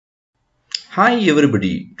Hi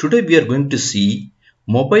everybody, today we are going to see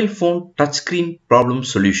mobile phone touchscreen problem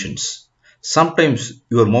solutions. Sometimes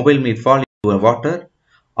your mobile may fall into water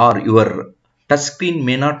or your touchscreen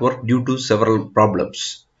may not work due to several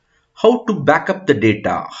problems. How to back up the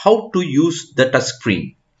data, how to use the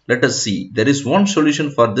touchscreen. Let us see, there is one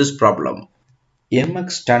solution for this problem.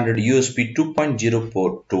 MX standard USB 2.0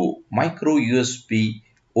 port to micro USB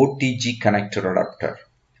OTG connector adapter.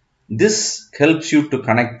 This helps you to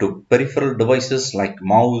connect to peripheral devices like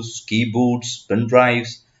mouse, keyboards, pen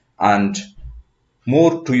drives, and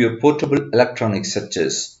more to your portable electronics such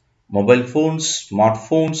as mobile phones,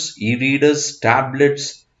 smartphones, e-readers,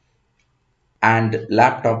 tablets, and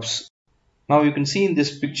laptops. Now you can see in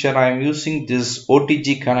this picture I am using this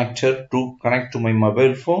OTG connector to connect to my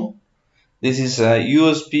mobile phone. This is a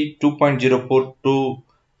USB 2.0 port to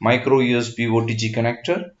micro USB OTG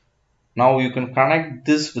connector. Now you can connect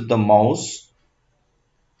this with the mouse.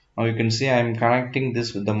 Now you can see I am connecting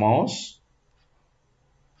this with the mouse.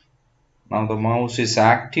 Now the mouse is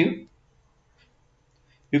active.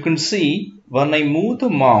 You can see when I move the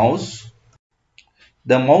mouse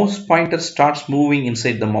pointer starts moving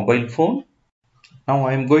inside the mobile phone. Now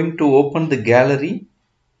I am going to open the gallery.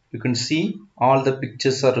 You can see all the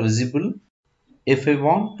pictures are visible. If I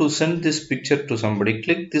want to send this picture to somebody,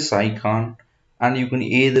 click this icon and you can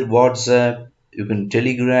either WhatsApp, you can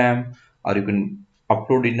Telegram, or you can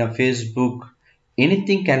upload in a Facebook.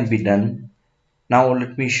 Anything can be done. Now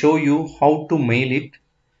let me show you how to mail it.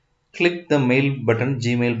 Click the mail button,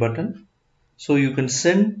 Gmail button. So you can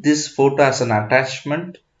send this photo as an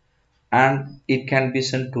attachment and it can be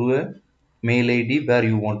sent to a mail ID where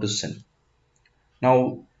you want to send.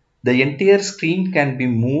 Now the entire screen can be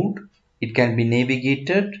moved. It can be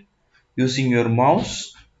navigated using your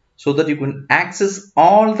mouse so that you can access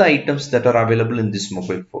all the items that are available in this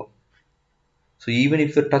mobile phone. So even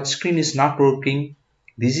if the touch screen is not working,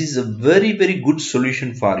 this is a very good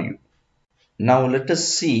solution for you. Now let us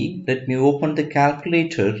see, let me open the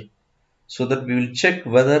calculator so that we will check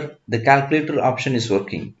whether the calculator option is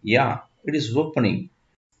working. Yeah, it is opening.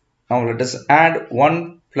 Now let us add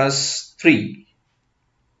 1 plus 3.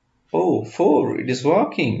 Oh, 4, it is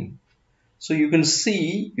working. So you can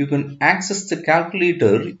see, you can access the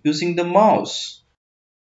calculator using the mouse.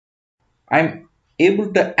 I'm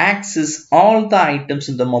able to access all the items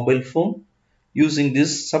in the mobile phone using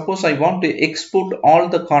this. Suppose I want to export all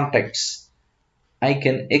the contacts. I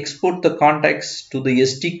can export the contacts to the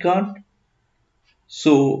SD card.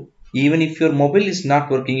 So even if your mobile is not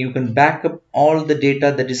working, you can back up all the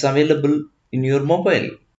data that is available in your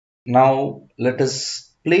mobile. Now let us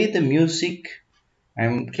play the music.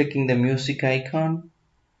 I'm clicking the music icon.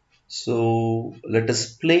 So let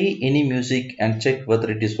us play any music and check whether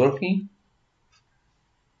it is working.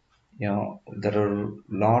 Yeah, there are a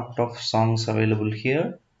lot of songs available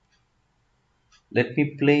here. Let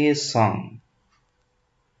me play a song.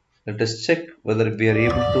 Let us check whether we are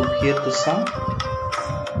able to hear the song.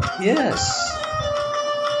 Yes.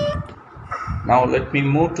 Now let me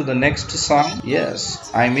move to the next song.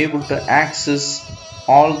 Yes, I am able to access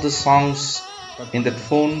all the songs in that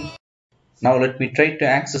phone. Now let me try to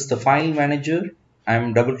access the file manager. I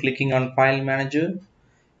am double clicking on file manager.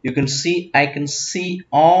 You can see I can see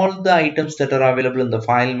all the items that are available in the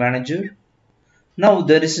file manager. Now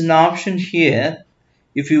there is an option here.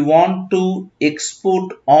 If you want to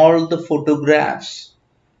export all the photographs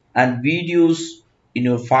and videos in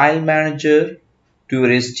your file manager to your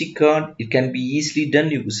SD card, it can be easily done.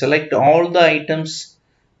 You select all the items,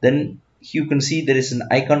 then you can see there is an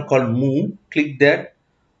icon called move. Click that,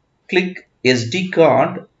 click SD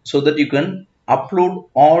card so that you can upload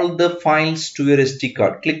all the files to your SD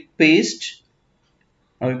card. Click paste.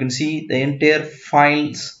 Now you can see the entire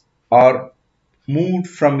files are moved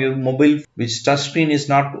from your mobile, which touchscreen is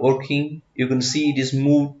not working. You can see it is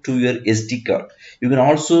moved to your SD card. You can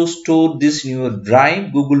also store this in your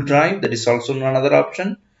drive, Google Drive. That is also another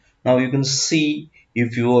option. Now you can see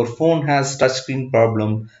if your phone has touchscreen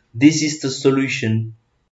problem, this is the solution.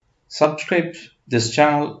 Subscribe this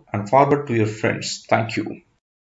channel and forward to your friends. Thank you.